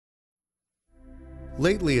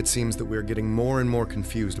Lately, it seems that we're getting more and more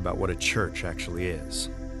confused about what a church actually is.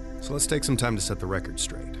 So let's take some time to set the record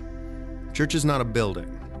straight. Church is not a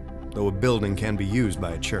building, though a building can be used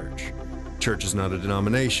by a church. Church is not a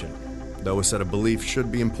denomination, though a set of beliefs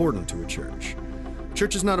should be important to a church.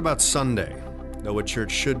 Church is not about Sunday, though a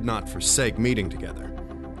church should not forsake meeting together.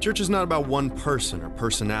 Church is not about one person or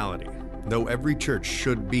personality, though every church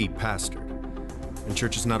should be pastored. And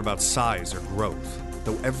church is not about size or growth,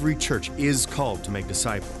 though every church is called to make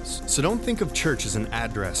disciples. So don't think of church as an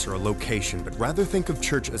address or a location, but rather think of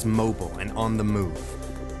church as mobile and on the move.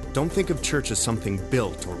 Don't think of church as something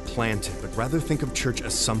built or planted, but rather think of church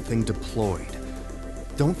as something deployed.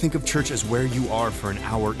 Don't think of church as where you are for an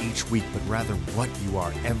hour each week, but rather what you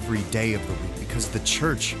are every day of the week, because the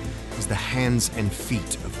church is the hands and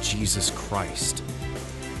feet of Jesus Christ.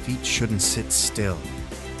 Feet shouldn't sit still.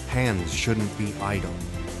 Hands shouldn't be idle.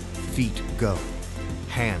 Feet go.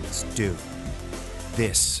 Hands do.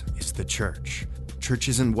 This is the church. Church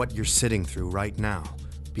isn't what you're sitting through right now,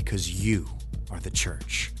 because you are the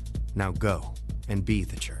church. Now go and be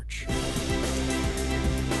the church.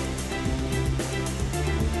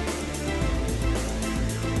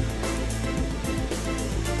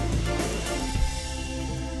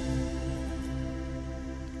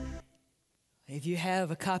 If you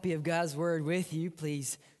have a copy of God's Word with you,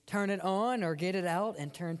 please turn it on or get it out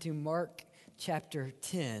and turn to Mark chapter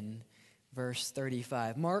 10, verse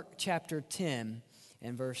 35. Mark chapter 10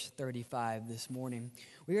 and verse 35 this morning.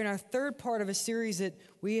 We are in our third part of a series that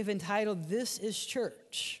we have entitled, This is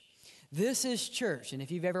Church. This is church. And if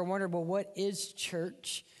you've ever wondered, well, what is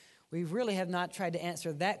church? We really have not tried to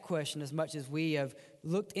answer that question as much as we have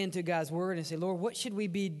looked into God's Word and said, Lord, what should we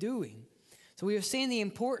be doing? So we have seen the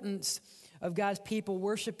importance of God's people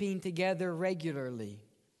worshiping together regularly.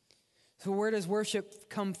 So where does worship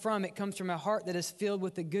come from? It comes from a heart that is filled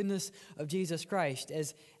with the goodness of Jesus Christ.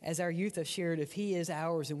 As our youth have shared, if He is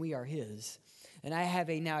ours and we are His. And I have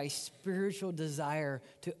now a spiritual desire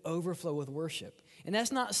to overflow with worship. And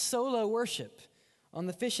that's not solo worship on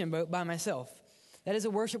the fishing boat by myself. That is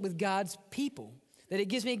a worship with God's people. That it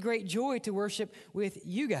gives me great joy to worship with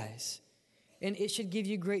you guys. And it should give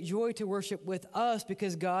you great joy to worship with us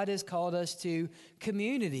because God has called us to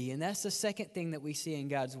community. And that's the second thing that we see in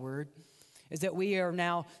God's Word, is that we are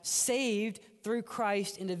now saved through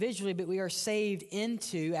Christ individually, but we are saved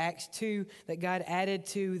into Acts 2, that God added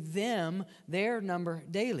to them their number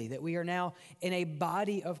daily, that we are now in a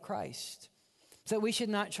body of Christ. So we should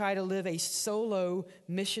not try to live a solo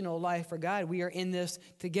missional life for God. We are in this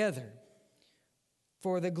together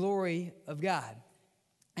for the glory of God.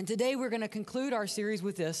 And today we're going to conclude our series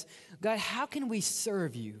with this. God, how can we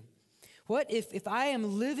serve you? What if I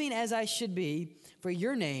am living as I should be for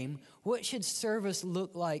your name, what should service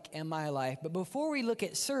look like in my life? But before we look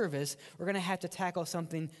at service, we're going to have to tackle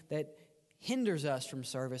something that hinders us from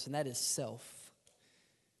service, and that is self.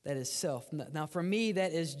 That is self. Now, for me,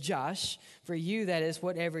 that is Josh. For you, that is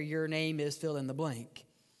whatever your name is, fill in the blank.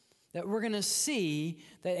 That we're going to see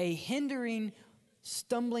that a hindering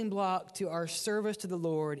stumbling block to our service to the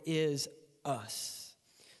Lord is us.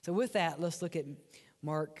 So with that, let's look at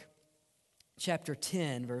Mark chapter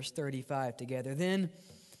 10, verse 35 together. Then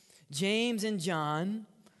James and John,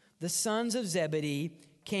 the sons of Zebedee,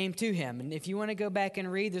 came to him. And if you want to go back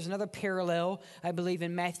and read, there's another parallel, I believe,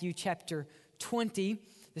 in Matthew chapter 20,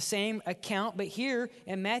 the same account. But here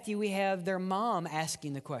in Matthew, we have their mom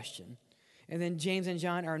asking the question. And then James and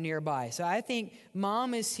John are nearby. So I think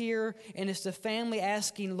mom is here, and it's the family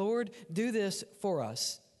asking, Lord, do this for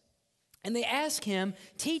us. And they ask him,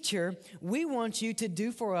 Teacher, we want you to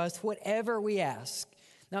do for us whatever we ask.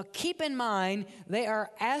 Now keep in mind, they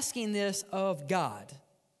are asking this of God.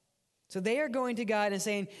 So they are going to God and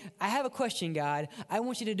saying, I have a question, God. I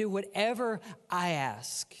want you to do whatever I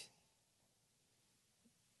ask.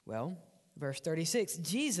 Well, verse 36,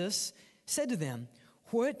 Jesus said to them,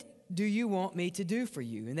 What do you want me to do for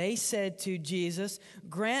you? And they said to Jesus,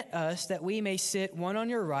 Grant us that we may sit one on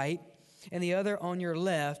your right and the other on your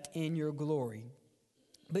left in your glory.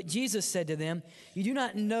 But Jesus said to them, You do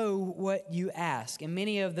not know what you ask. And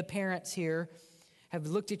many of the parents here have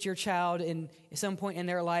looked at your child at some point in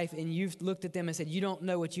their life, and you've looked at them and said, You don't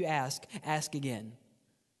know what you ask. Ask again.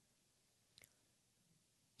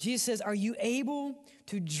 Jesus says, Are you able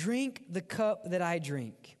to drink the cup that I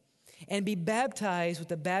drink and be baptized with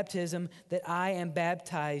the baptism that I am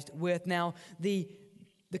baptized with? Now, the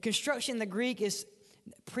construction in the Greek is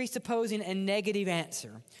presupposing a negative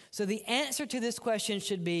answer. So the answer to this question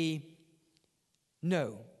should be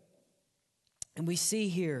no. And we see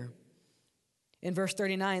here in verse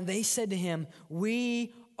 39, they said to him,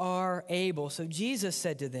 We are able. So Jesus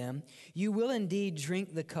said to them, you will indeed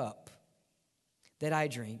drink the cup that I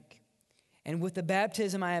drink, and with the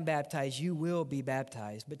baptism I am baptized, you will be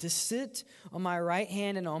baptized. But to sit on my right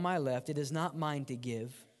hand and on my left, it is not mine to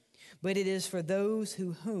give, but it is for those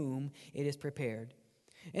whom it is prepared.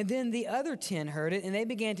 And then the other 10 heard it, and they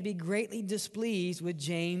began to be greatly displeased with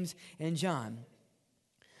James and John.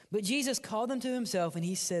 But Jesus called them to himself, and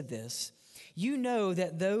he said this, you know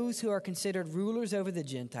that those who are considered rulers over the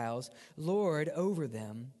Gentiles lord over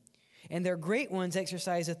them, and their great ones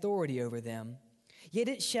exercise authority over them. Yet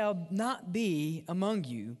it shall not be among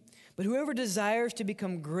you, but whoever desires to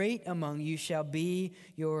become great among you shall be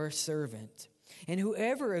your servant. And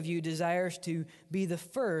whoever of you desires to be the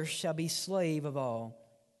first shall be slave of all.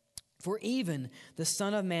 For even the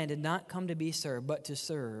Son of Man did not come to be served, but to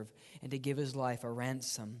serve and to give his life a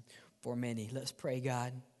ransom for many. Let's pray,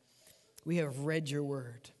 God. We have read your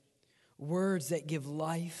word, words that give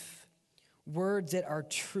life, words that are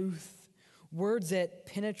truth, words that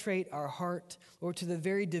penetrate our heart, Lord, to the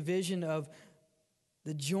very division of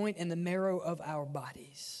the joint and the marrow of our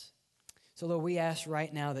bodies. So, Lord, we ask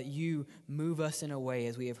right now that you move us in a way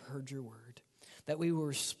as we have heard your word, that we will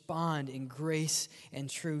respond in grace and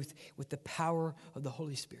truth with the power of the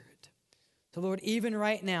Holy Spirit. So, Lord, even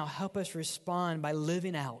right now, help us respond by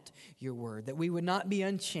living out your word, that we would not be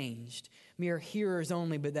unchanged, mere hearers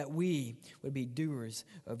only, but that we would be doers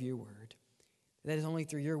of your word. That is only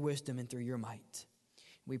through your wisdom and through your might.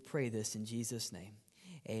 We pray this in Jesus' name.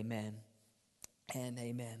 Amen and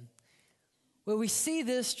amen. Well, we see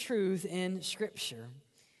this truth in Scripture,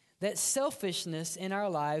 that selfishness in our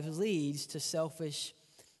lives leads to selfish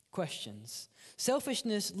questions.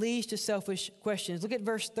 Selfishness leads to selfish questions. Look at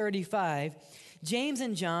verse 35. James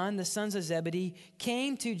and John, the sons of Zebedee,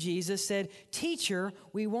 came to Jesus, said, Teacher,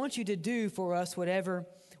 we want you to do for us whatever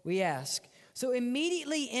we ask. So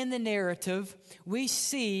immediately in the narrative, we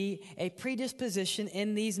see a predisposition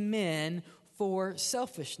in these men for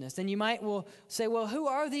selfishness. And you might well say, well, who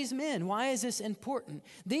are these men? Why is this important?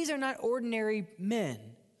 These are not ordinary men.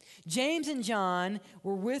 James and John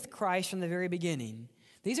were with Christ from the very beginning.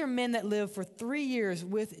 These are men that lived for 3 years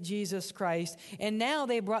with Jesus Christ, and now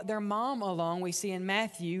they brought their mom along, we see in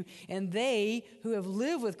Matthew, and they who have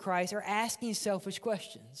lived with Christ are asking selfish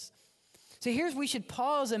questions. So we should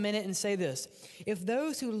pause a minute and say this. If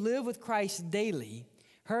those who live with Christ daily,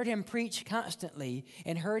 heard him preach constantly,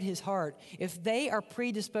 and heard his heart, if they are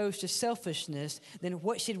predisposed to selfishness, then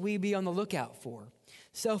what should we be on the lookout for?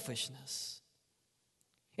 Selfishness.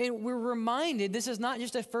 And we're reminded this is not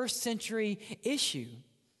just a first century issue.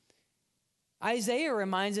 Isaiah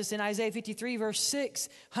reminds us in Isaiah 53, verse 6,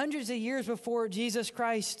 hundreds of years before Jesus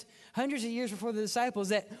Christ, hundreds of years before the disciples,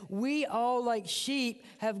 that we all like sheep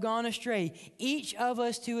have gone astray, each of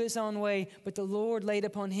us to his own way, but the Lord laid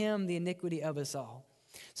upon him the iniquity of us all.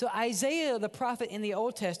 So Isaiah, the prophet in the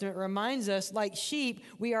Old Testament, reminds us, like sheep,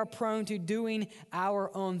 we are prone to doing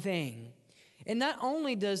our own thing. And not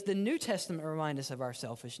only does the New Testament remind us of our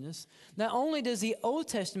selfishness, not only does the Old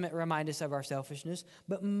Testament remind us of our selfishness,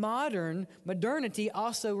 but modernity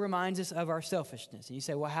also reminds us of our selfishness. And you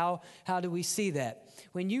say, well, how do we see that?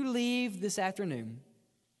 When you leave this afternoon,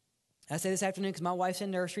 I say this afternoon because my wife's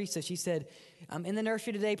in nursery, so she said, I'm in the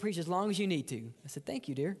nursery today, preach as long as you need to. I said, thank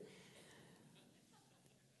you, dear.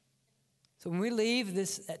 So when we leave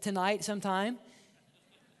this tonight sometime,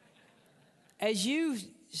 as you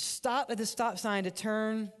stop at the stop sign to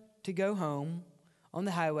turn to go home on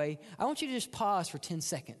the highway, I want you to just pause for 10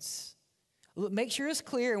 seconds. Make sure it's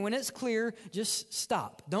clear, and when it's clear, just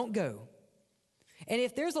stop. Don't go. And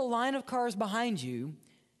if there's a line of cars behind you,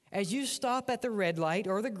 as you stop at the red light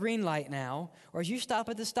or the green light now, or as you stop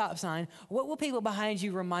at the stop sign, what will people behind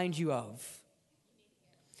you remind you of?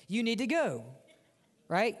 You need to go,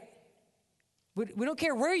 right? We don't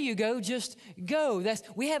care where you go, just go.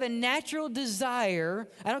 We have a natural desire.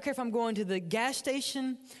 I don't care if I'm going to the gas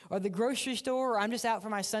station or the grocery store or I'm just out for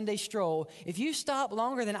my Sunday stroll. If you stop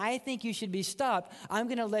longer than I think you should be stopped, I'm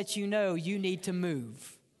going to let you know you need to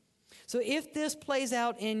move. So if this plays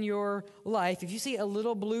out in your life, if you see a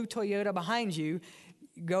little blue Toyota behind you,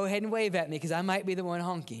 go ahead and wave at me because I might be the one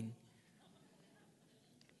honking.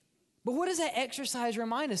 But what does that exercise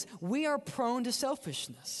remind us? We are prone to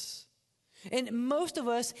selfishness. And most of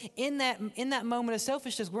us, in that moment of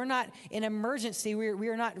selfishness, we're not in emergency. We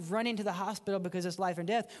are not running to the hospital because it's life and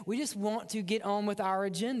death. We just want to get on with our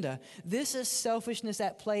agenda. This is selfishness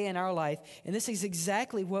at play in our life, and this is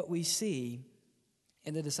exactly what we see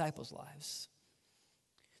in the disciples' lives.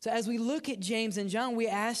 So as we look at James and John, we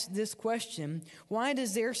ask this question, why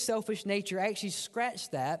does their selfish nature, I actually scratch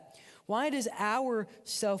that, Why does our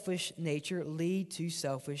selfish nature lead to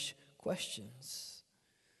selfish questions?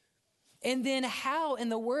 And then how in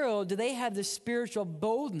the world do they have the spiritual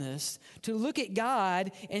boldness to look at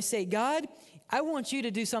God and say, God, I want you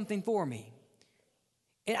to do something for me.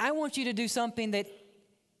 And I want you to do something that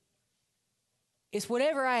is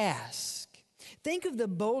whatever I ask. Think of the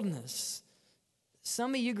boldness.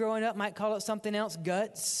 Some of you growing up might call it something else,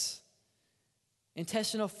 guts,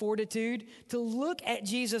 intestinal fortitude, to look at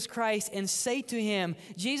Jesus Christ and say to him,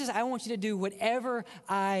 Jesus, I want you to do whatever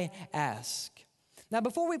I ask. Now,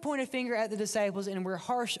 before we point a finger at the disciples and we're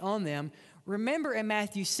harsh on them, remember in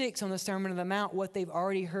Matthew 6 on the Sermon on the Mount what they've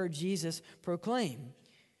already heard Jesus proclaim.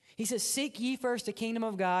 He says, seek ye first the kingdom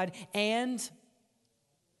of God, and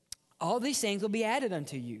all these things will be added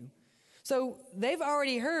unto you. So they've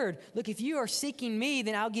already heard, look, if you are seeking me,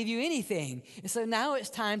 then I'll give you anything. And so now it's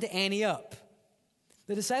time to ante up.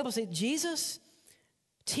 The disciples said, Jesus,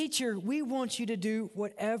 teacher, we want you to do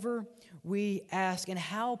whatever we ask. And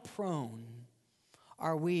how prone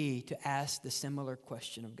are we to ask the similar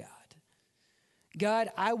question of God? God,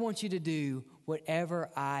 I want you to do whatever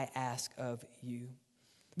I ask of you.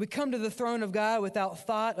 We come to the throne of God without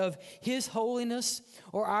thought of his holiness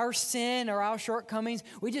or our sin or our shortcomings.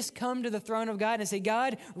 We just come to the throne of God and say,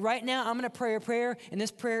 God, right now I'm going to pray a prayer, and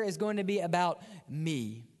this prayer is going to be about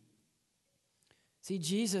me. See,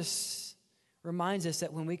 Jesus reminds us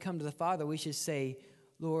that when we come to the Father, we should say,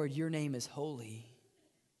 Lord, your name is holy.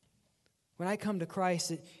 When I come to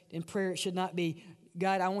Christ in prayer, it should not be,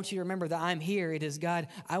 God, I want you to remember that I'm here. It is, God,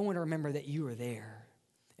 I want to remember that you are there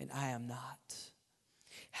and I am not.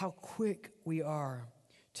 How quick we are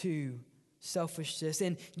to selfishness.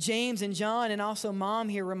 And James and John and also Mom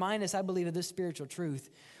here remind us, I believe, of this spiritual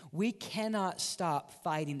truth. We cannot stop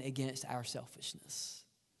fighting against our selfishness.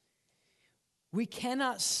 We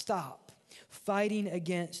cannot stop fighting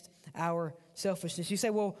against our selfishness. You say,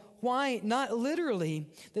 well, why? Not literally.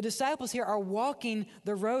 The disciples here are walking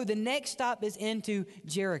the road. The next stop is into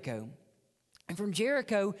Jericho. And from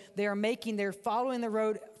Jericho, they're following the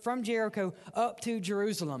road from Jericho up to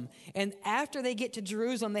Jerusalem. And after they get to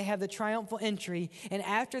Jerusalem, they have the triumphal entry. And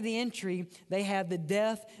after the entry, they have the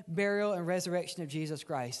death, burial, and resurrection of Jesus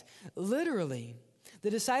Christ. Literally, the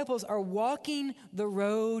disciples are walking the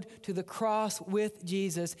road to the cross with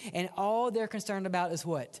Jesus. And all they're concerned about is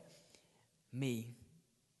what? Me.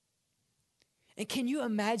 And can you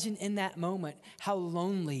imagine in that moment how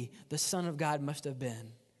lonely the Son of God must have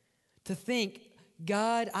been? To think,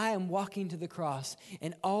 God, I am walking to the cross,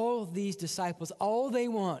 and all these disciples, all they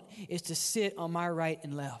want is to sit on my right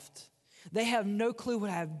and left. They have no clue what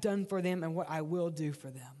I have done for them and what I will do for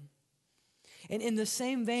them. And in the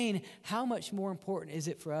same vein, how much more important is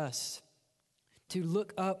it for us to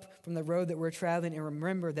look up from the road that we're traveling and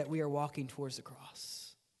remember that we are walking towards the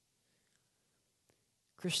cross?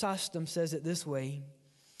 Chrysostom says it this way.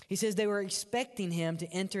 He says they were expecting him to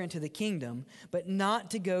enter into the kingdom, but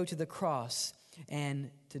not to go to the cross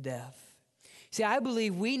and to death. See, I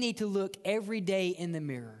believe we need to look every day in the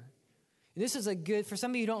mirror. This is for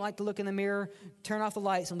some of you who don't like to look in the mirror, turn off the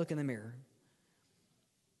lights and look in the mirror.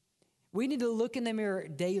 We need to look in the mirror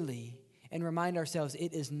daily and remind ourselves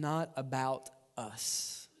it is not about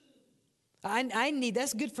us.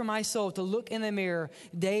 That's good for my soul to look in the mirror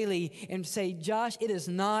daily and say, Josh, it is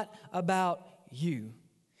not about you.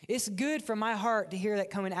 It's good for my heart to hear that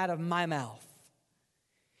coming out of my mouth.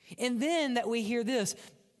 And then that we hear this,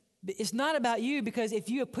 it's not about you, because if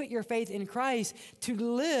you have put your faith in Christ, to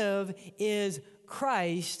live is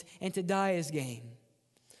Christ and to die is gain.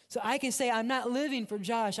 So I can say, I'm not living for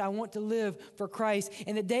Josh, I want to live for Christ.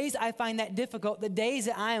 And the days I find that difficult, the days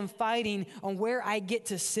that I am fighting on where I get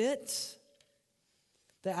to sit,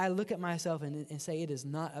 that I look at myself and say, it is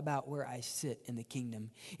not about where I sit in the kingdom.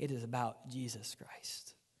 It is about Jesus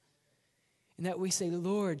Christ. And that we say,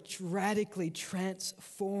 Lord, radically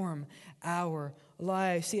transform our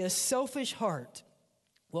lives. See, a selfish heart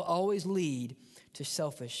will always lead to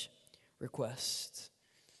selfish requests.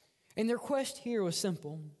 And their request here was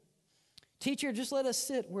simple. Teacher, just let us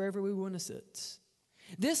sit wherever we want to sit.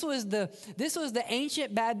 This was the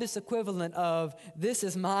ancient Baptist equivalent of, this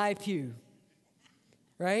is my pew.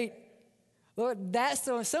 Right? Lord,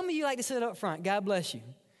 some of you like to sit up front. God bless you.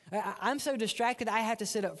 I'm so distracted I have to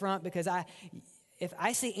sit up front because if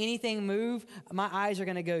I see anything move, my eyes are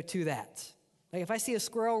going to go to that. Like if I see a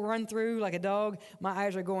squirrel run through like a dog, my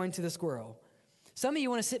eyes are going to the squirrel. Some of you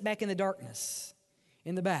want to sit back in the darkness,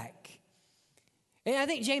 in the back. And I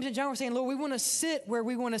think James and John were saying, Lord, we want to sit where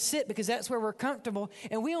we want to sit because that's where we're comfortable.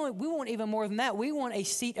 And we want even more than that. We want a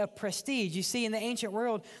seat of prestige. You see, in the ancient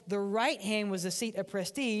world, the right hand was a seat of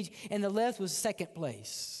prestige and the left was second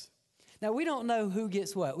place. Now, we don't know who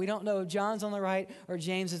gets what. We don't know if John's on the right or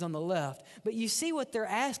James is on the left. But you see what they're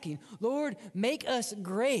asking. Lord, make us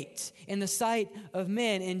great in the sight of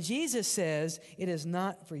men. And Jesus says, it is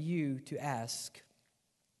not for you to ask,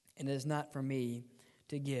 and it is not for me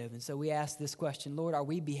to give. And so we ask this question, Lord, are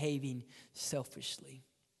we behaving selfishly?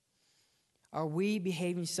 Are we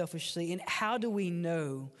behaving selfishly? And how do we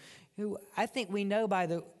know? I think we know by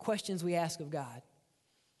the questions we ask of God.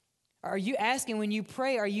 Are you asking, when you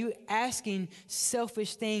pray, are you asking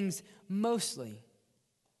selfish things mostly?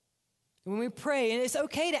 When we pray, and it's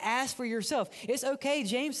okay to ask for yourself. It's okay.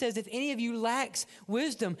 James says, if any of you lacks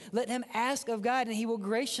wisdom, let him ask of God, and he will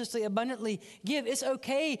graciously, abundantly give. It's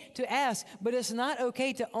okay to ask, but it's not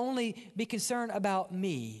okay to only be concerned about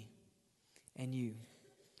me and you.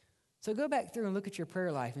 So go back through and look at your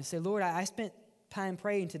prayer life and say, Lord, I spent time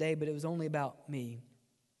praying today, but it was only about me.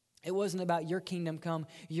 It wasn't about your kingdom come,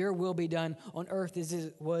 your will be done on earth as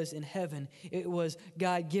it was in heaven. It was,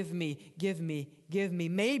 God, give me, give me, give me.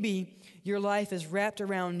 Maybe your life is wrapped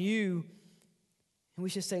around you, and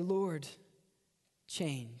we should say, Lord,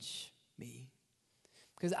 change me.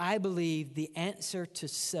 Because I believe the answer to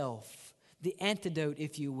self, the antidote,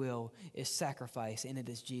 if you will, is sacrifice, and it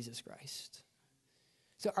is Jesus Christ.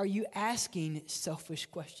 So are you asking selfish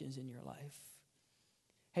questions in your life?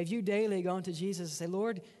 Have you daily gone to Jesus and say,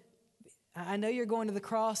 Lord, I know you're going to the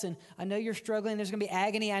cross, and I know you're struggling. There's going to be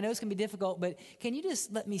agony. I know it's going to be difficult, but can you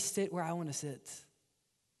just let me sit where I want to sit?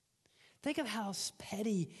 Think of how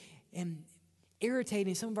petty and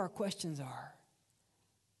irritating some of our questions are.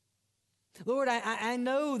 Lord, I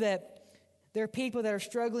know that there are people that are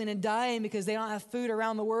struggling and dying because they don't have food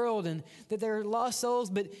around the world, and that they're lost souls,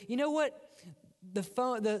 but you know what?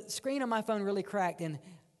 The screen on my phone really cracked, and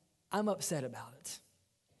I'm upset about it.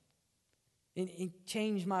 It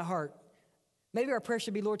changed my heart. Maybe our prayer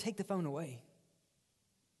should be, Lord, take the phone away.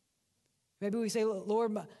 Maybe we say,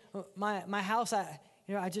 Lord, my house,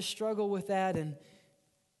 I just struggle with that. And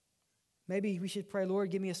maybe we should pray, Lord,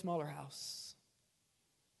 give me a smaller house.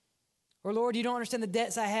 Or, Lord, you don't understand the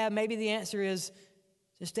debts I have. Maybe the answer is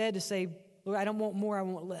instead to say, Lord, I don't want more, I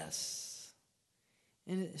want less.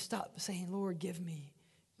 And stop saying, Lord, give me,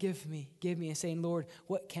 give me, give me. And saying, Lord,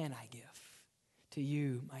 what can I give to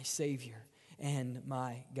you, my Savior and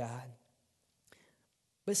my God?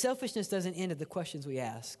 But selfishness doesn't end at the questions we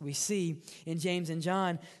ask. We see in James and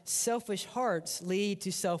John, selfish hearts lead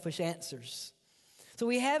to selfish answers. So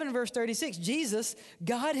we have in verse 36, Jesus,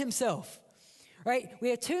 God himself, right?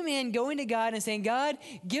 We have two men going to God and saying, God,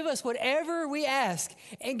 give us whatever we ask.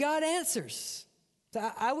 And God answers.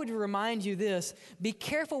 So I would remind you this, be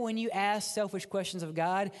careful when you ask selfish questions of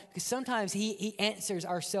God, because sometimes he answers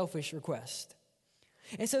our selfish request.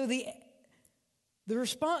 And so the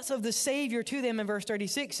response of the Savior to them in verse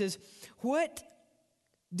 36 is, what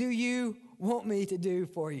do you want me to do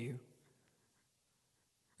for you?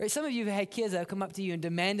 Right? Some of you have had kids that have come up to you and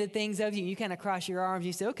demanded things of you. You kind of cross your arms.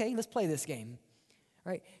 You say, okay, let's play this game.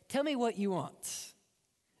 Right? Tell me what you want.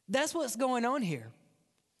 That's what's going on here.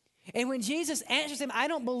 And when Jesus answers them, I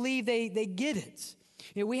don't believe they get it.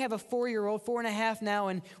 You know, we have a 4-year-old, 4.5 now,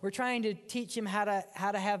 and we're trying to teach him how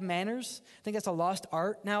to have manners. I think that's a lost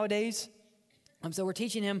art nowadays. So we're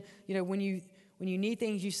teaching him, you know, when you need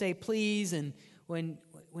things, you say please, and when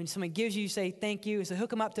someone gives you, you say thank you. So he'll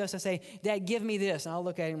come up to us and say, Dad, give me this. And I'll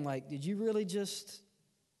look at him like, did you really just,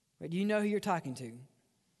 right, do you know who you're talking to?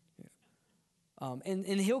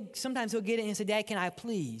 And sometimes he'll get it and say, Dad, can I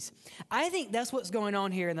please? I think that's what's going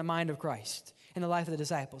on here in the mind of Christ, in the life of the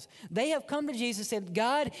disciples. They have come to Jesus and said,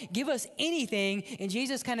 God, give us anything. And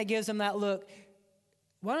Jesus kind of gives them that look.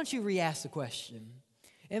 Why don't you re-ask the question?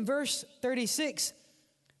 In verse 36,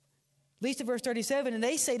 least to verse 37, and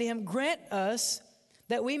they say to him, grant us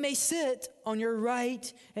that we may sit on your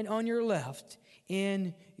right and on your left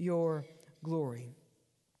in your glory.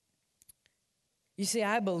 You see,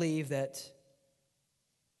 I believe that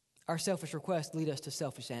our selfish requests lead us to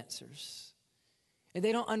selfish answers. And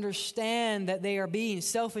they don't understand that they are being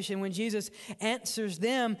selfish. And when Jesus answers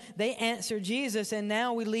them, they answer Jesus. And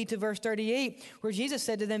now we lead to verse 38, where Jesus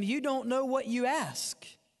said to them, you don't know what you ask.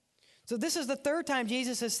 So this is the third time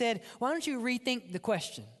Jesus has said, why don't you rethink the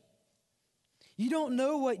question? You don't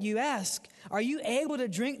know what you ask. Are you able to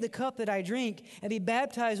drink the cup that I drink and be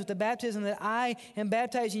baptized with the baptism that I am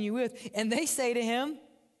baptizing you with? And they say to him,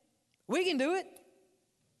 we can do it.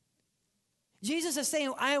 Jesus is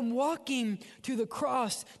saying, I am walking to the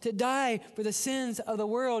cross to die for the sins of the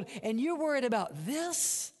world, and you're worried about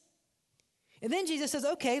this? And then Jesus says,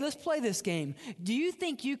 okay, let's play this game. Do you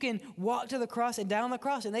think you can walk to the cross and die on the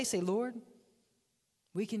cross? And they say, Lord,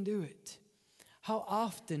 we can do it. How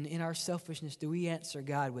often in our selfishness do we answer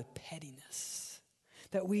God with pettiness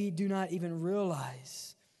that we do not even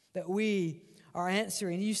realize that we are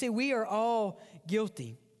answering? You see, we are all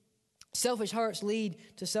guilty. Selfish hearts lead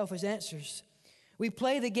to selfish answers. We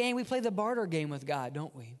play the game, we play the barter game with God,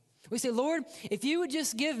 don't we? We say, Lord, if you would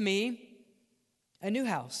just give me a new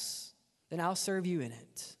house, then I'll serve you in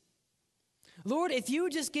it. Lord, if you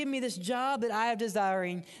would just give me this job that I am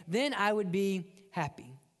desiring, then I would be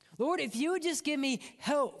happy. Lord, if you would just give me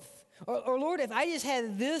health, or Lord, if I just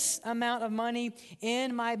had this amount of money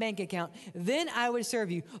in my bank account, then I would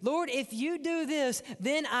serve you. Lord, if you do this,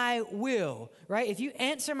 then I will, right? If you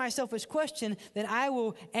answer my selfish question, then I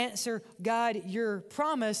will answer, God, your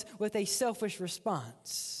promise with a selfish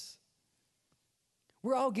response.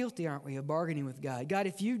 We're all guilty, aren't we, of bargaining with God? God,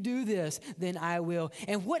 if you do this, then I will.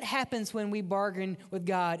 And what happens when we bargain with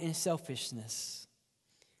God in selfishness?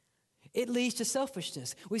 It leads to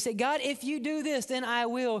selfishness. We say, God, if you do this, then I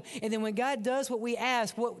will. And then when God does what we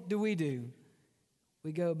ask, what do?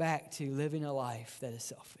 We go back to living a life that is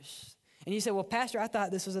selfish. And you say, well, Pastor, I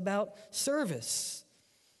thought this was about service.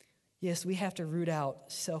 Yes, we have to root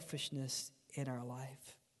out selfishness in our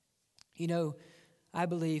life. You know, I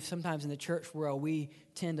believe sometimes in the church world, we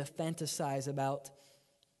tend to fantasize about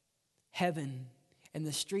heaven and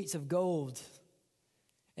the streets of gold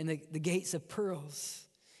and the gates of pearls.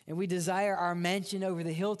 And we desire our mansion over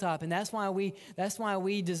the hilltop, and that's why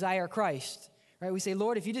we desire Christ, right? We say,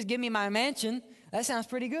 Lord, if you just give me my mansion, that sounds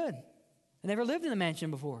pretty good. I never lived in a mansion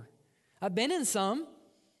before. I've been in some.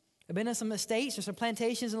 I've been in some estates or some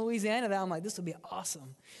plantations in Louisiana that I'm like, this will be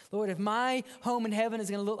awesome. Lord, if my home in heaven is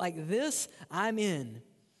going to look like this, I'm in.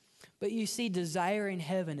 But you see, desiring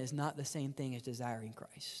heaven is not the same thing as desiring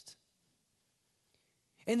Christ.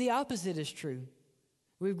 And the opposite is true.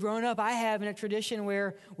 We've grown up, I have, in a tradition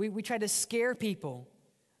where we try to scare people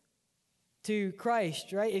to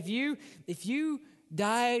Christ, right? If you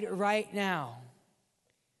died right now,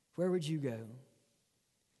 where would you go?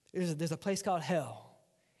 There's a place called hell,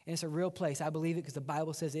 and it's a real place. I believe it because the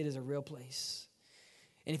Bible says it is a real place.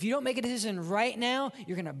 And if you don't make a decision right now,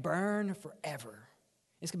 you're going to burn forever.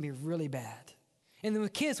 It's going to be really bad. And then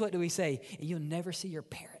with kids, what do we say? You'll never see your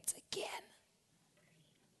parents again.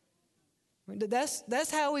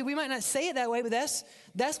 That's how we might not say it that way, but that's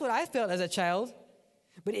what I felt as a child.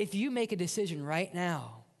 But if you make a decision right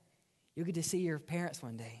now, you'll get to see your parents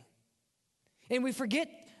one day. And we forget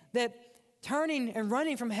that turning and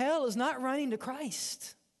running from hell is not running to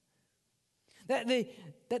Christ. That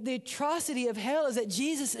the atrocity of hell is that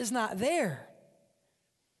Jesus is not there.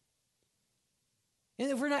 And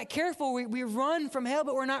if we're not careful, we run from hell,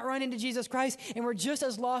 but we're not running to Jesus Christ, and we're just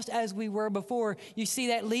as lost as we were before. You see,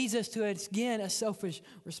 that leads us to, again, a selfish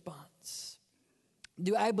response.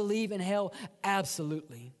 Do I believe in hell?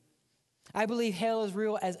 Absolutely. I believe hell is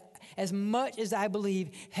real as much as I believe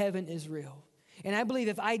heaven is real. And I believe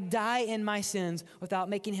if I die in my sins without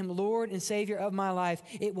making him Lord and Savior of my life,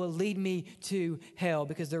 it will lead me to hell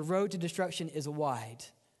because the road to destruction is wide.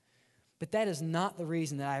 But that is not the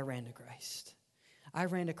reason that I ran to Christ. I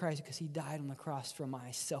ran to Christ because he died on the cross for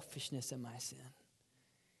my selfishness and my sin.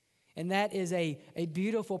 And that is a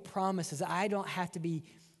beautiful promise, is I don't have to be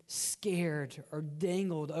scared or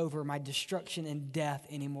dangled over my destruction and death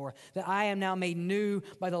anymore. That I am now made new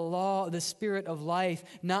by the law of the Spirit of life,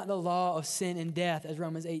 not the law of sin and death, as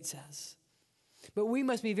Romans 8 says. But we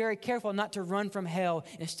must be very careful not to run from hell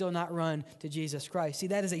and still not run to Jesus Christ. See,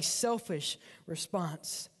 that is a selfish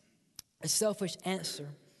response, a selfish answer.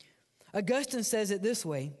 Augustine says it this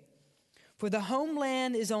way: for the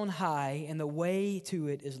homeland is on high, and the way to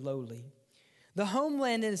it is lowly. The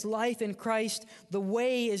homeland is life in Christ. The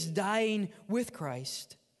way is dying with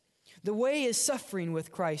Christ. The way is suffering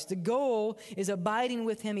with Christ. The goal is abiding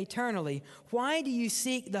with him eternally. Why do you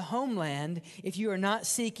seek the homeland if you are not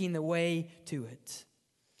seeking the way to it?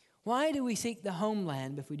 Why do we seek the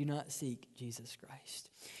homeland if we do not seek Jesus Christ?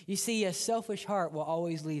 You see, a selfish heart will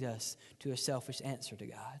always lead us to a selfish answer to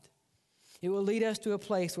God. It will lead us to a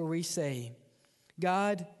place where we say,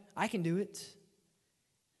 God, I can do it.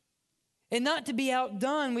 And not to be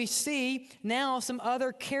outdone, we see now some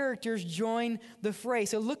other characters join the fray.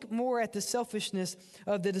 So look more at the selfishness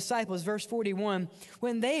of the disciples. Verse 41,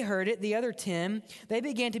 when they heard it, the other 10, they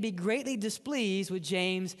began to be greatly displeased with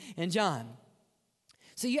James and John.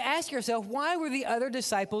 So you ask yourself, why were the other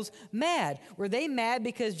disciples mad? Were they mad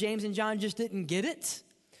because James and John just didn't get it?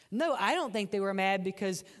 No, I don't think they were mad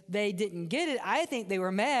because they didn't get it. I think they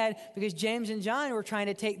were mad because James and John were trying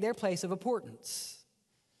to take their place of importance.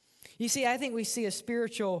 You see, I think we see a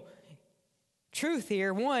spiritual truth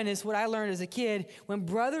here. One is what I learned as a kid. When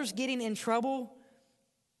brothers getting in trouble,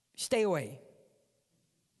 stay away.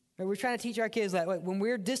 Right? We're trying to teach our kids that when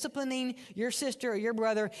we're disciplining your sister or your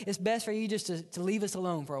brother, it's best for you just to leave us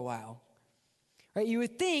alone for a while. Right? You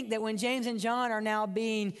would think that when James and John are now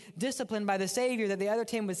being disciplined by the Savior, that the other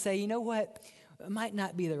 10 would say, you know what, it might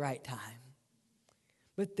not be the right time.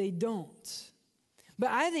 But they don't.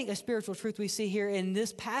 But I think a spiritual truth we see here in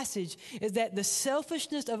this passage is that the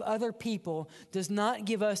selfishness of other people does not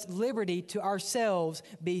give us liberty to ourselves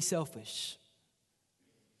be selfish.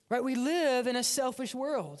 Right? We live in a selfish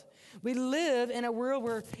world. We live in a world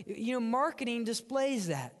where, marketing displays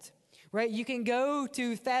that. Right? You can go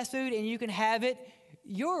to fast food and you can have it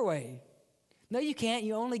your way. No, you can't.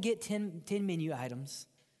 You only get 10 menu items.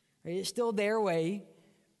 Right? It's still their way.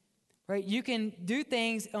 Right? You can do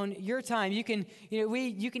things on your time. You can,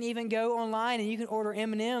 you can even go online and you can order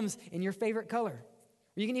M&Ms in your favorite color.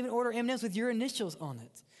 You can even order M&Ms with your initials on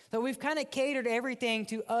it. So we've kind of catered everything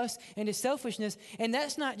to us and to selfishness, and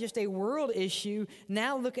that's not just a world issue.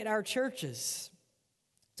 Now look at our churches.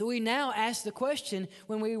 So we now ask the question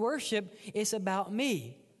when we worship, it's about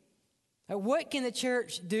me. What can the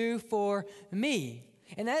church do for me?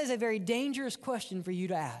 And that is a very dangerous question for you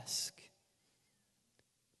to ask.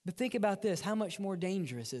 But think about this. How much more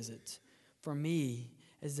dangerous is it for me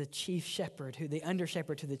as the chief shepherd, the under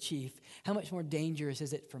shepherd to the chief? How much more dangerous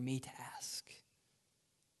is it for me to ask?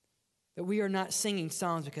 That we are not singing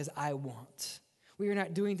songs because I want. We are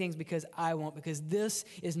not doing things because I want, because this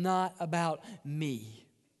is not about me.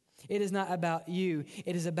 It is not about you.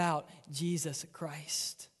 It is about Jesus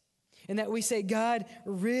Christ. And that we say, God,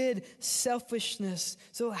 rid selfishness.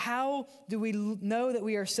 So how do we know that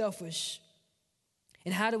we are selfish?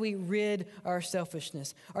 And how do we rid our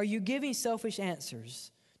selfishness? Are you giving selfish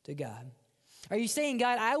answers to God? Are you saying,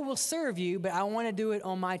 God, I will serve you, but I want to do it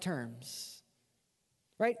on my terms?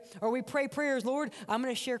 Right? Or we pray prayers, Lord, I'm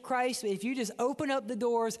going to share Christ, but if you just open up the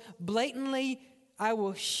doors blatantly, I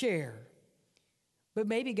will share. But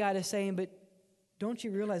maybe God is saying, but don't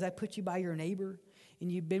you realize I put you by your neighbor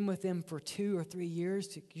and you've been with them for 2 or 3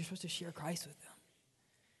 years? You're supposed to share Christ with them.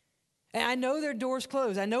 And I know their door's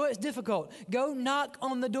closed. I know it's difficult. Go knock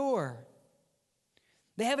on the door.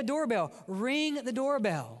 They have a doorbell. Ring the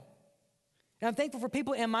doorbell. And I'm thankful for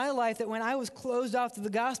people in my life that when I was closed off to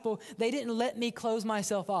the gospel, they didn't let me close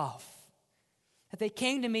myself off. That they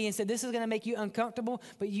came to me and said, this is going to make you uncomfortable,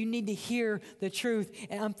 but you need to hear the truth.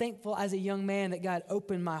 And I'm thankful as a young man that God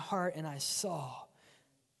opened my heart and I saw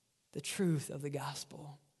the truth of the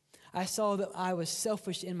gospel. I saw that I was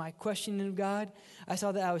selfish in my questioning of God. I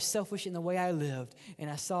saw that I was selfish in the way I lived.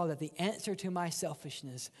 And I saw that the answer to my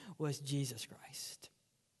selfishness was Jesus Christ.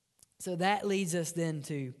 So that leads us then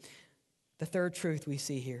to the third truth we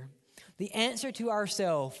see here. The answer to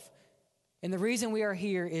ourself, and the reason we are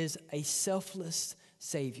here, is a selfless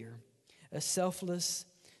Savior. A selfless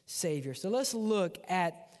Savior. So let's look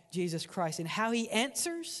at Jesus Christ and how he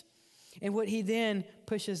answers and what he then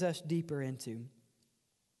pushes us deeper into.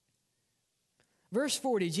 Verse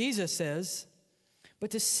 40, Jesus says,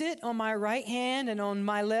 but to sit on my right hand and on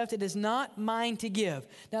my left, it is not mine to give.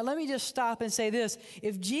 Now let me just stop and say this.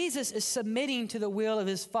 If Jesus is submitting to the will of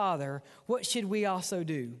his Father, what should we also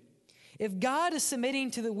do? If God is submitting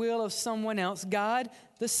to the will of someone else, God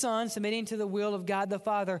the Son submitting to the will of God the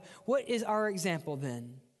Father, what is our example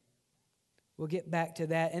then? We'll get back to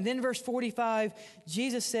that. And then verse 45,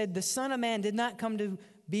 Jesus said, the Son of Man did not come to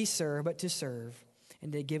be served, but to serve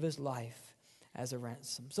and to give his life as a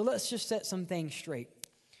ransom. So let's just set some things straight.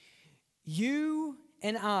 You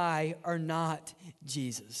and I are not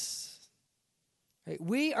Jesus. Right?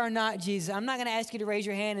 We are not Jesus. I'm not going to ask you to raise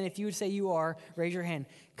your hand, and if you would say you are, raise your hand.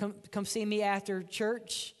 Come see me after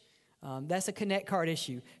church. That's a Connect card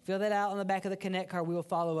issue. Fill that out on the back of the Connect card. We will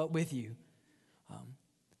follow up with you.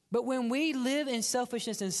 But when we live in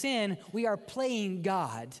selfishness and sin, we are playing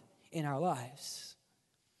God in our lives.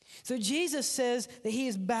 So Jesus says that he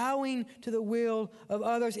is bowing to the will of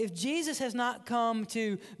others. If Jesus has not come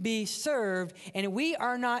to be served and we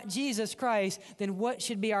are not Jesus Christ, then what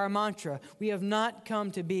should be our mantra? We have not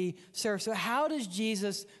come to be served. So how does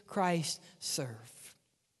Jesus Christ serve?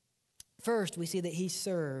 First, we see that he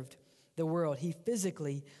served the world. He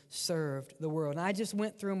physically served the world. And I just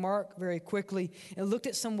went through Mark very quickly and looked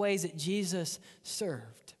at some ways that Jesus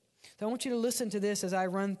served. So I want you to listen to this as I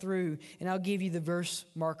run through, and I'll give you the verse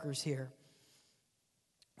markers here.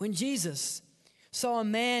 When Jesus saw a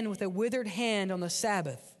man with a withered hand on the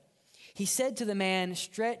Sabbath, he said to the man,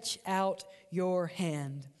 stretch out your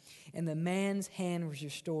hand. And the man's hand was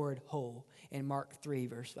restored whole, in Mark 3,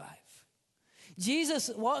 verse 5. Jesus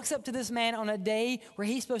walks up to this man on a day where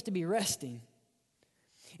he's supposed to be resting.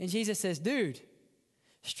 And Jesus says, dude,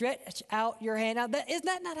 stretch out your hand. Now, is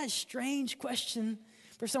that not a strange question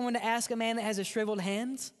for someone to ask a man that has a shriveled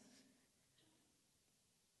hand.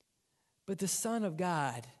 But the Son of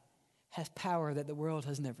God has power that the world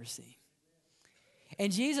has never seen.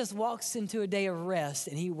 And Jesus walks into a day of rest,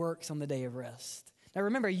 and he works on the day of rest. Now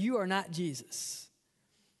remember, you are not Jesus.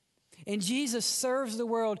 And Jesus serves the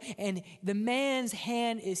world, and the man's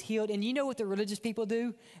hand is healed. And you know what the religious people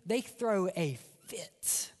do? They throw a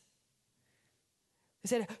fit. They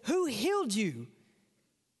said, who healed you?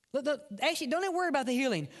 Actually, don't even worry about the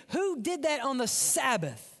healing. Who did that on the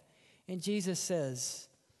Sabbath? And Jesus says,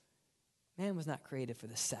 man was not created for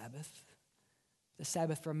the Sabbath. The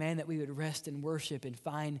Sabbath for man that we would rest and worship and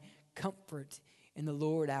find comfort in the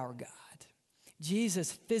Lord our God.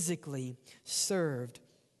 Jesus physically served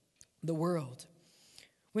the world.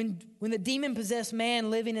 When the demon-possessed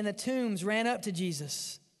man living in the tombs ran up to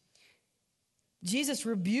Jesus, Jesus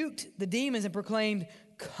rebuked the demons and proclaimed,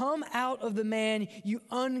 come out of the man, you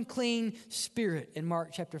unclean spirit, in Mark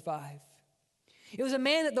chapter 5. It was a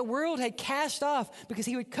man that the world had cast off because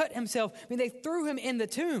he would cut himself. I mean, they threw him in the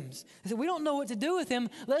tombs. They said, we don't know what to do with him.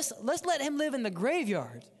 Let's let him live in the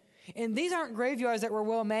graveyard. And these aren't graveyards that were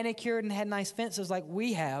well manicured and had nice fences like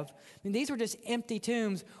we have. I mean, these were just empty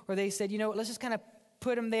tombs where they said, you know what, let's just kind of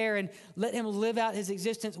put him there and let him live out his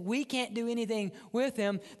existence. We can't do anything with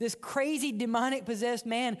him. This crazy demonic possessed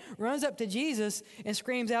man runs up to Jesus and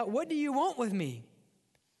screams out, what do you want with me?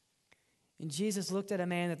 And Jesus looked at a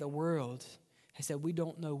man that the world had said, we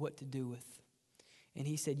don't know what to do with. And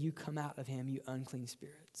he said, you come out of him, you unclean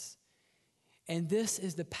spirits. And this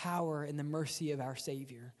is the power and the mercy of our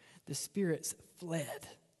Savior. The spirits fled.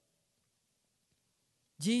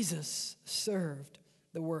 Jesus served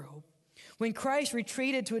the world. When Christ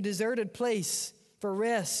retreated to a deserted place for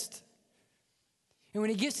rest, and when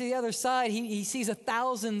he gets to the other side, he sees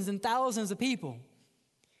thousands and thousands of people.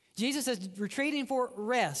 Jesus is retreating for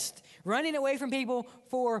rest, running away from people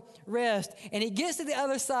for rest. And he gets to the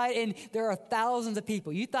other side, and there are thousands of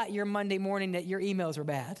people. You thought your Monday morning that your emails were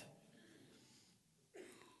bad.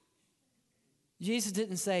 Jesus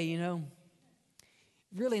didn't say,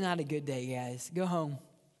 really not a good day, guys. Go home.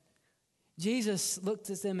 Jesus looked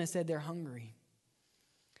at them and said, they're hungry.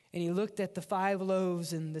 And he looked at the 5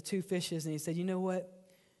 loaves and the 2 fishes, and he said, you know what?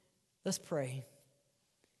 Let's pray.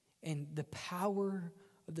 And the power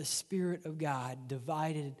of the Spirit of God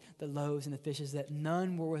divided the loaves and the fishes that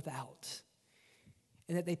none were without,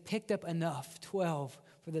 and that they picked up enough, 12,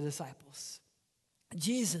 for the disciples.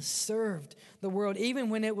 Jesus served the world even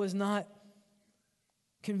when it was not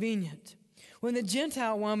convenient. When the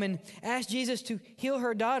Gentile woman asked Jesus to heal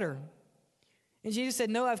her daughter, and Jesus said,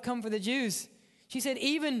 no, I've come for the Jews. She said,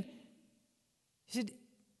 even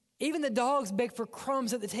the dogs beg for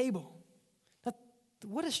crumbs at the table. Now,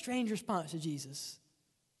 what a strange response to Jesus.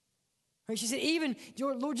 Right? She said, even,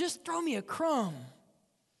 Lord, just throw me a crumb.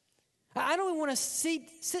 I don't even want to sit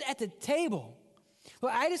at the table.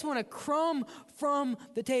 Lord, I just want a crumb from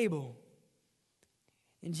the table.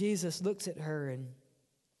 And Jesus looks at her and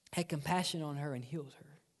had compassion on her and healed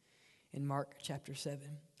her in Mark chapter 7.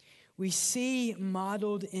 We see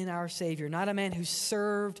modeled in our Savior, not a man who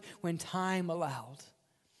served when time allowed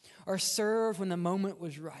or served when the moment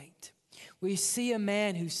was right. We see a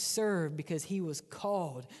man who served because he was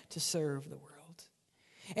called to serve the world.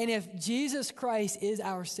 And if Jesus Christ is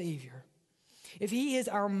our Savior, if he is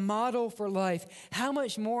our model for life, how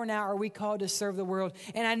much more now are we called to serve the world?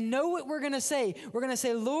 And I know what we're going to say. We're going to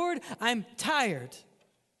say, Lord, I'm tired.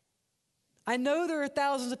 I know there are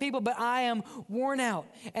thousands of people, but I am worn out.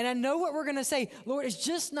 And I know what we're going to say. Lord, it's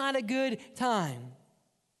just not a good time.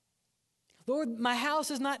 Lord, my house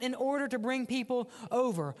is not in order to bring people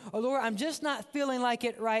over. Or Lord, I'm just not feeling like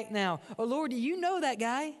it right now. Or Lord, you know that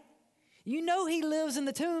guy. You know he lives in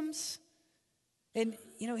the tombs. And,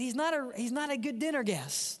 he's not a good dinner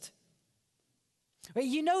guest.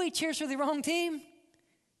 You know he cheers for the wrong team.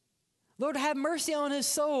 Lord, have mercy on his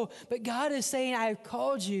soul. But God is saying, I have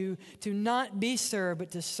called you to not be served,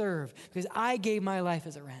 but to serve, because I gave my life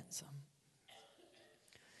as a ransom.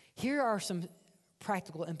 Here are some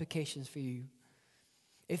practical implications for you.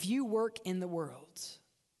 If you work in the world,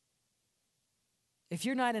 if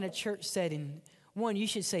you're not in a church setting, one, you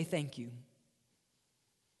should say thank you.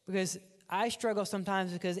 Because I struggle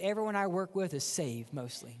sometimes because everyone I work with is saved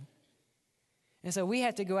mostly. And so we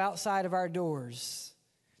have to go outside of our doors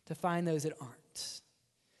to find those that aren't.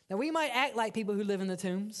 Now, we might act like people who live in the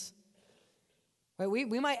tombs. Right?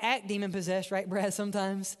 We might act demon-possessed, right, Brad,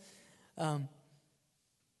 sometimes. But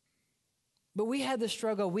we have the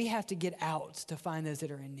struggle. We have to get out to find those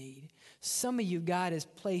that are in need. Some of you, God has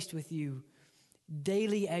placed with you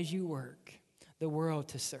daily as you work the world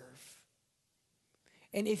to serve.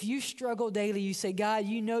 And if you struggle daily, you say, God,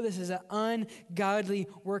 you know this is an ungodly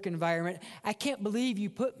work environment. I can't believe you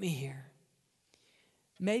put me here.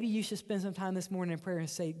 Maybe you should spend some time this morning in prayer and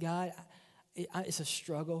say, God, it's a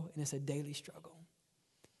struggle and it's a daily struggle.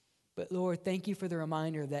 But Lord, thank you for the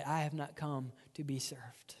reminder that I have not come to be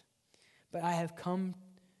served, but I have come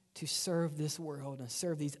to serve this world and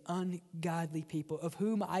serve these ungodly people of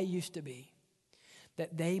whom I used to be,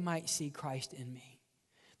 that they might see Christ in me.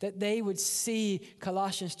 That they would see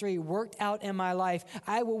Colossians 3 worked out in my life.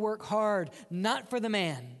 I will work hard, not for the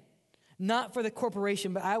man, not for the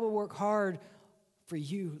corporation, but I will work hard for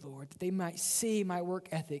you, Lord, that they might see my work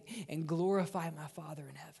ethic and glorify my Father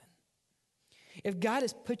in heaven. If God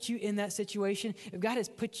has put you in that situation, if God has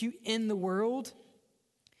put you in the world,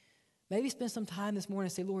 maybe spend some time this morning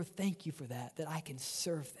and say, Lord, thank you for that I can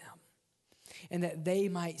serve them and that they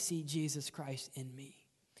might see Jesus Christ in me.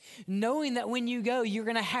 Knowing that when you go, you're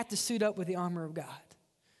going to have to suit up with the armor of God.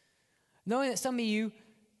 Knowing that some of you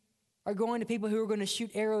are going to people who are going to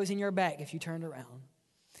shoot arrows in your back if you turned around.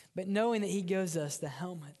 But knowing that he gives us the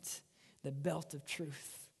helmet, the belt of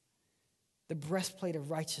truth, the breastplate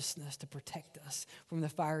of righteousness to protect us from the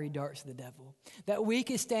fiery darts of the devil. That we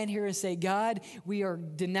can stand here and say, God, we are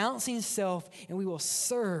denouncing self and we will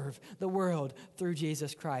serve the world through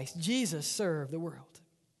Jesus Christ. Jesus served the world.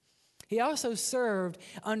 He also served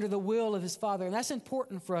under the will of his Father, and that's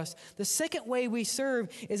important for us. The second way we serve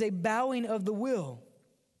is a bowing of the will.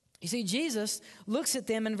 You see, Jesus looks at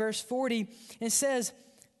them in verse 40 and says,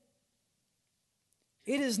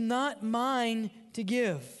 it is not mine to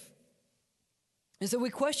give. And so we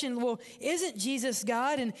question, well, isn't Jesus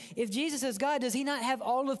God? And if Jesus is God, does he not have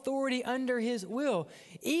all authority under his will?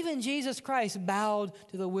 Even Jesus Christ bowed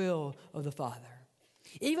to the will of the Father.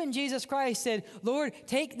 Even Jesus Christ said, Lord,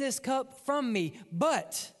 take this cup from me,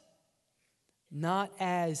 but not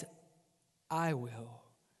as I will,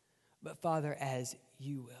 but Father, as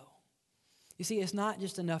you will. You see, it's not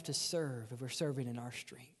just enough to serve if we're serving in our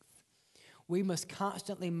strength. We must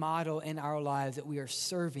constantly model in our lives that we are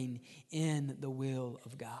serving in the will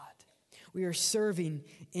of God. We are serving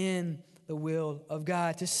in the will of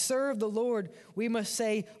God. To serve the Lord, we must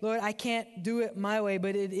say, Lord, I can't do it my way,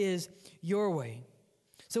 but it is your way.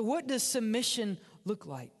 So what does submission look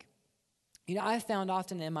like? You know, I've found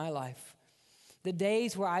often in my life, the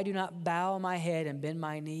days where I do not bow my head and bend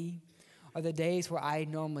my knee are the days where I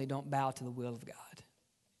normally don't bow to the will of God.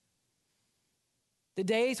 The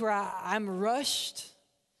days where I'm rushed,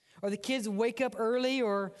 or the kids wake up early,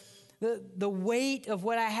 or the weight of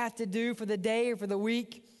what I have to do for the day or for the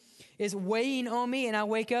week is weighing on me, and I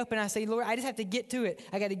wake up and I say, Lord, I just have to get to it.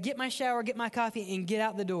 I got to get my shower, get my coffee, and get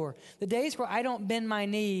out the door. The days where I don't bend my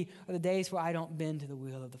knee are the days where I don't bend to the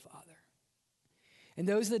will of the Father. And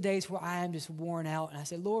those are the days where I am just worn out, and I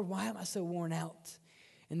say, Lord, why am I so worn out?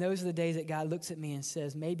 And those are the days that God looks at me and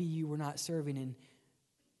says, maybe you were not serving in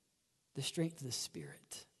the strength of the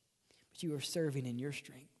Spirit, but you are serving in your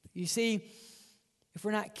strength. You see, if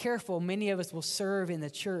we're not careful, many of us will serve in the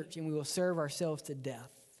church and we will serve ourselves to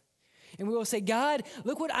death. And we will say, God,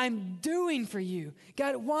 look what I'm doing for you.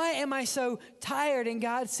 God, why am I so tired? And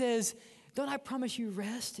God says, don't I promise you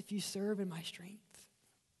rest if you serve in my strength?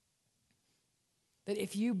 That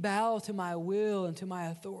if you bow to my will and to my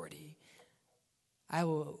authority, I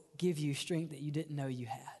will give you strength that you didn't know you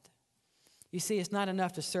had. You see, it's not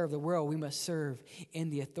enough to serve the world. We must serve in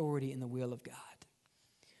the authority and the will of God.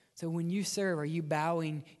 So when you serve, are you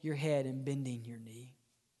bowing your head and bending your knee?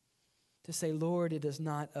 To say, Lord, it is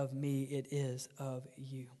not of me, it is of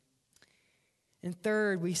you. And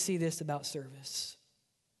third, we see this about service.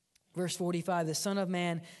 Verse 45, the Son of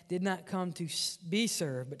Man did not come to be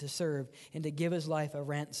served, but to serve and to give his life a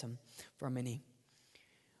ransom for many.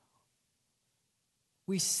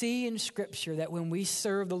 We see in Scripture that when we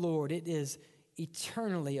serve the Lord, it is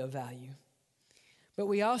eternally of value. But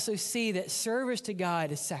we also see that service to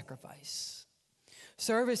God is sacrifice.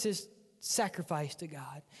 Service is sacrifice to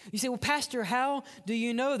God. You say, well, Pastor, how do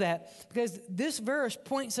you know that? Because this verse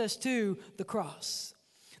points us to the cross.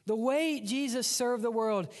 The way Jesus served the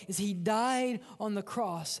world is he died on the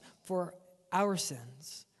cross for our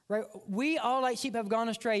sins. Right? We all like sheep have gone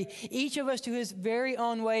astray, each of us to his very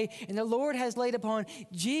own way, and the Lord has laid upon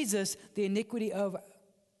Jesus the iniquity of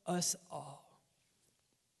us all.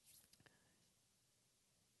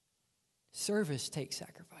 Service takes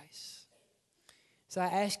sacrifice. So I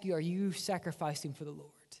ask you, are you sacrificing for the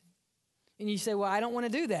Lord? And you say, well, I don't want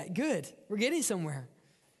to do that. Good. We're getting somewhere.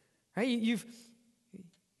 Right? You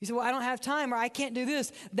say, well, I don't have time, or I can't do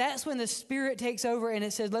this. That's when the Spirit takes over and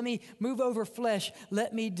it says, let me move over flesh.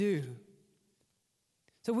 Let me do.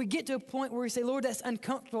 So we get to a point where we say, Lord, that's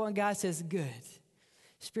uncomfortable. And God says, good.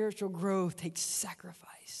 Spiritual growth takes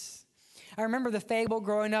sacrifice. I remember the fable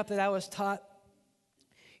growing up that I was taught.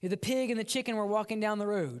 The pig and the chicken were walking down the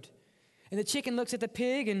road. And the chicken looks at the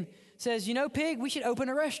pig and says, you know, pig, we should open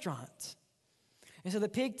a restaurant. And so the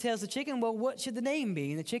pig tells the chicken, well, what should the name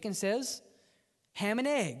be? And the chicken says, ham and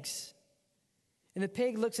eggs. And the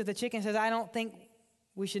pig looks at the chicken and says, I don't think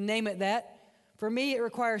we should name it that. For me, it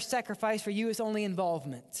requires sacrifice. For you, it's only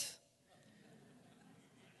involvement.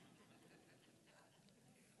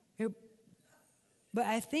 But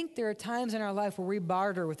I think there are times in our life where we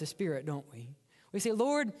barter with the Spirit, don't we? We say,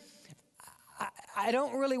 Lord, I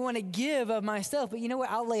don't really want to give of myself, but you know what?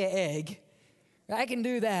 I'll lay an egg. I can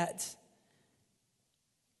do that.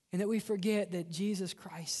 And that we forget that Jesus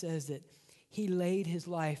Christ says that he laid his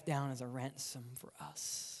life down as a ransom for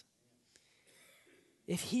us.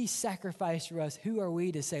 If he sacrificed for us, who are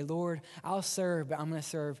we to say, Lord, I'll serve, but I'm going to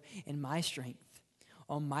serve in my strength,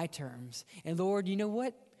 on my terms. And Lord, you know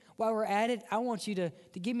what? While we're at it, I want you to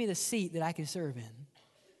give me the seat that I can serve in.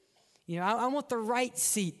 You know, I want the right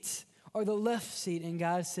seat or the left seat. And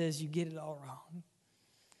God says, you get it all wrong.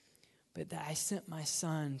 But that I sent my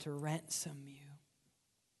son to ransom you.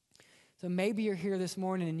 So maybe you're here this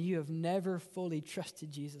morning and you have never fully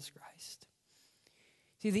trusted Jesus Christ.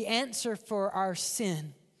 See, the answer for our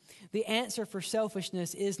sin, the answer for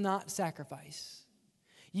selfishness is not sacrifice.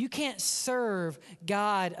 You can't serve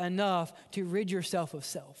God enough to rid yourself of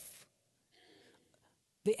self.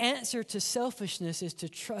 The answer to selfishness is to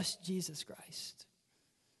trust Jesus Christ.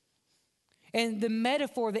 And the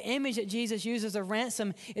metaphor, the image that Jesus uses of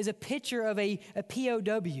ransom is a picture of a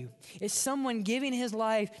POW. It's someone giving his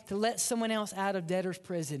life to let someone else out of debtor's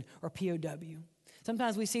prison or POW.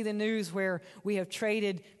 Sometimes we see the news where we have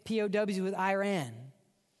traded POWs with Iran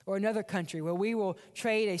or another country where we will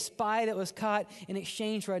trade a spy that was caught in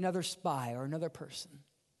exchange for another spy or another person.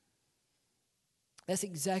 That's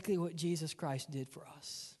exactly what Jesus Christ did for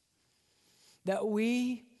us. That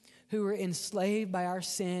we who were enslaved by our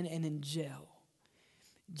sin and in jail,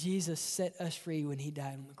 Jesus set us free when he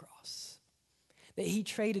died on the cross. That he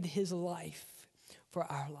traded his life for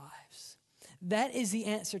our lives. That is the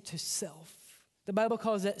answer to self. The Bible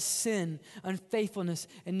calls that sin, unfaithfulness,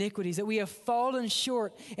 iniquities, that we have fallen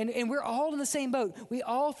short. And we're all in the same boat. We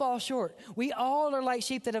all fall short. We all are like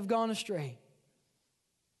sheep that have gone astray.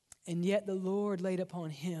 And yet the Lord laid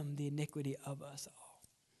upon him the iniquity of us all.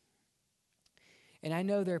 And I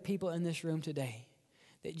know there are people in this room today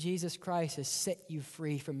that Jesus Christ has set you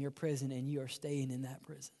free from your prison and you are staying in that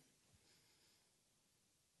prison.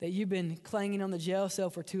 That you've been clanging on the jail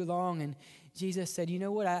cell for too long and Jesus said, you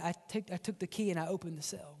know what, I took the key and I opened the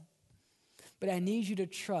cell. But I need you to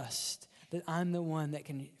trust that I'm the one that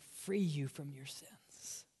can free you from your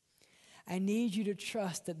sins. I need you to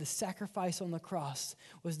trust that the sacrifice on the cross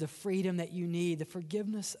was the freedom that you need, the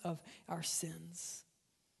forgiveness of our sins.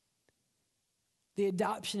 The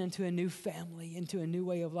adoption into a new family, into a new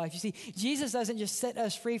way of life. You see, Jesus doesn't just set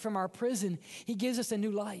us free from our prison. He gives us a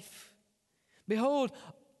new life. Behold,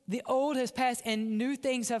 the old has passed and new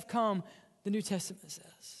things have come, the New Testament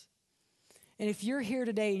says. And if you're here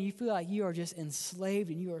today and you feel like you are just enslaved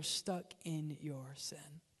and you are stuck in your sin,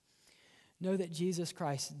 know that Jesus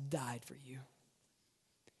Christ died for you.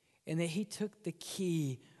 And that he took the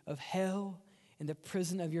key of hell and the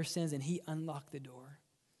prison of your sins and he unlocked the door.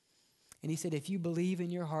 And he said, if you believe in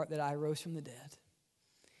your heart that I rose from the dead,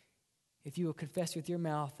 if you will confess with your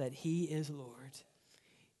mouth that he is Lord,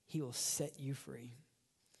 he will set you free.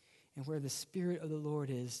 And where the Spirit of the Lord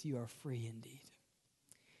is, you are free indeed.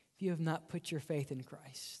 If you have not put your faith in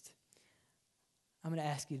Christ, I'm going to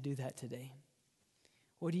ask you to do that today.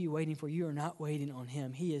 What are you waiting for? You are not waiting on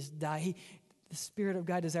him. He has died. The Spirit of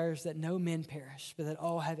God desires that no men perish, but that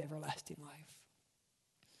all have everlasting life.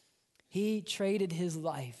 He traded his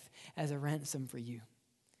life as a ransom for you.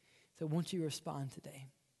 So won't you respond today?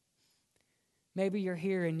 Maybe you're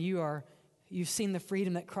here and you've seen the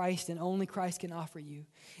freedom that Christ and only Christ can offer you,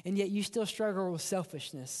 and yet you still struggle with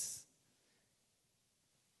selfishness.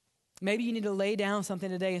 Maybe you need to lay down something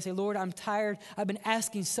today and say, Lord, I'm tired. I've been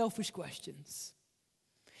asking selfish questions.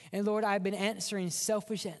 And Lord, I've been answering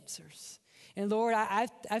selfish answers. And Lord,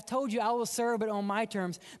 I've told you I will serve, but on my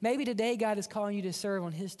terms. Maybe today God is calling you to serve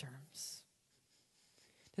on his terms.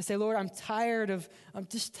 To say, Lord, I'm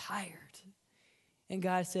just tired. And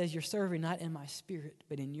God says, you're serving not in my spirit,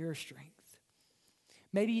 but in your strength.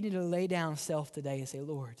 Maybe you need to lay down self today and say,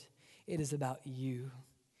 Lord, it is about you.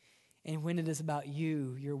 And when it is about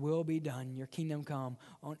you, your will be done, your kingdom come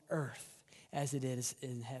on earth as it is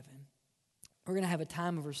in heaven. We're going to have a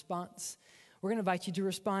time of response. We're going to invite you to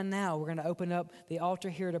respond now. We're going to open up the altar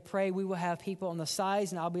here to pray. We will have people on the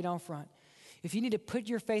sides, and I'll be down front. If you need to put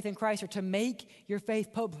your faith in Christ or to make your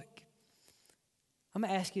faith public, I'm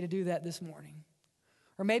going to ask you to do that this morning.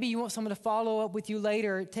 Or maybe you want someone to follow up with you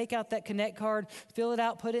later. Take out that Connect card, fill it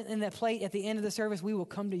out, put it in that plate at the end of the service. We will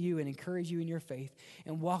come to you and encourage you in your faith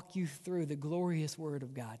and walk you through the glorious Word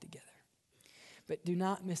of God together. But do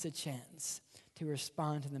not miss a chance to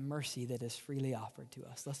respond to the mercy that is freely offered to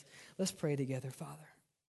us. Let's pray together, Father.